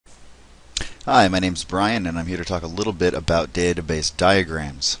Hi, my name's Brian, and I'm here to talk a little bit about database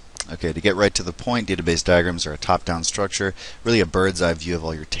diagrams. Okay, to get right to the point, database diagrams are a top-down structure, really a bird's eye view of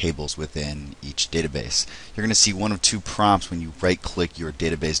all your tables within each database. You're going to see one of two prompts when you right-click your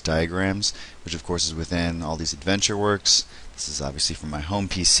database diagrams, which of course is within all these AdventureWorks. This is obviously from my home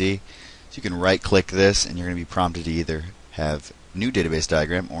PC. So you can right-click this, and you're going to be prompted to either have new database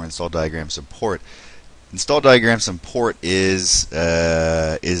diagram or install diagram support. Install diagram support is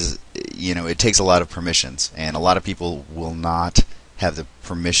it takes a lot of permissions, and a lot of people will not have the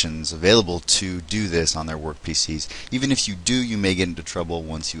permissions available to do this on their work PCs. Even if you do, you may get into trouble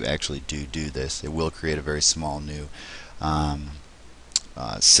once you actually do this. It will create a very small new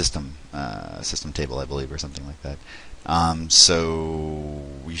system table, I believe, or something like that. So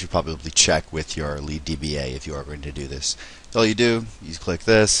you should probably check with your lead DBA if you are going to do this. All you do, you click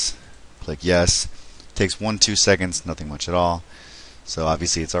this, click yes. Takes 1-2 seconds, nothing much at all. So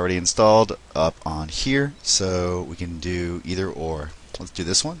obviously it's already installed up on here, so we can do either or. Let's do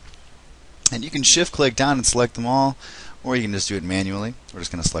this one. And you can shift click down and select them all, or you can just do it manually. We're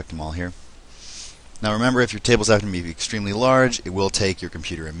just going to select them all here. Now remember, if your tables happen to be extremely large, it will take your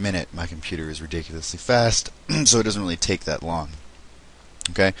computer a minute. My computer is ridiculously fast, so it doesn't really take that long.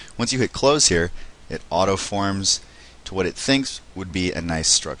 Okay, once you hit close here, it auto forms to what it thinks would be a nice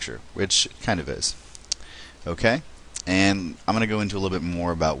structure, which it kind of is. Okay, and I'm going to go into a little bit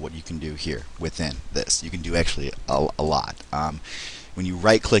more about what you can do here within this. You can do actually a lot. When you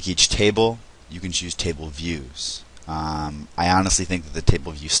right click each table, you can choose table views. I honestly think that the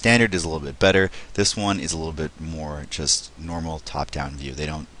table view standard is a little bit better. This one is a little bit more just normal top-down view. They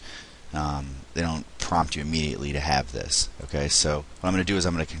don't prompt you immediately to have this. Okay, so what I'm going to do is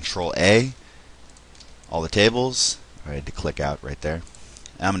I'm going to Control A all the tables. I had to click out right there.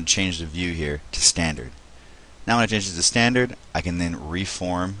 And I'm going to change the view here to standard. Now when I change it to standard, I can then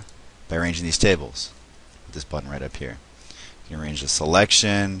reform by arranging these tables with this button right up here. You can arrange the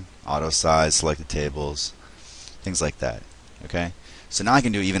selection, auto size, select the tables, things like that. Okay? So now I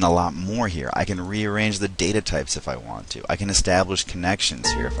can do even a lot more here. I can rearrange the data types if I want to. I can establish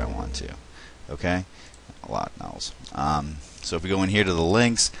connections here if I want to. Okay? A lot else. So if we go in here to the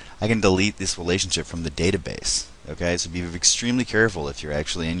links, I can delete this relationship from the database. Okay? So be extremely careful if you're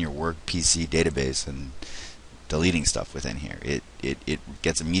actually in your work PC database and deleting stuff within here. It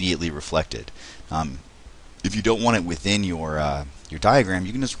gets immediately reflected. If you don't want it within your diagram,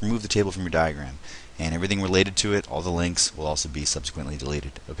 you can just remove the table from your diagram, and everything related to it, all the links, will also be subsequently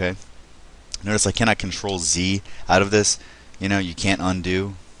deleted. Okay. Notice I cannot Control Z out of this. You can't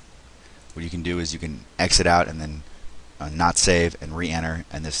undo. What you can do is you can exit out and then not save and re-enter,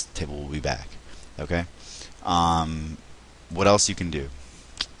 and this table will be back. Okay. What else you can do?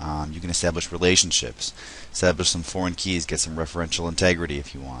 You can establish relationships, establish some foreign keys, get some referential integrity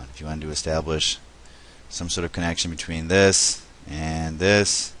if you want. If you want to establish some sort of connection between this and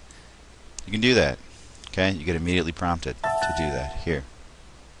this, you can do that. Okay, you get immediately prompted to do that here.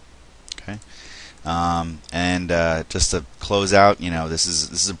 Okay, just to close out, this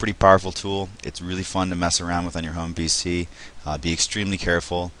is a pretty powerful tool. It's really fun to mess around with on your home PC. Be extremely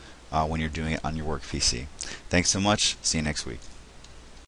careful when you're doing it on your work PC. Thanks so much. See you next week.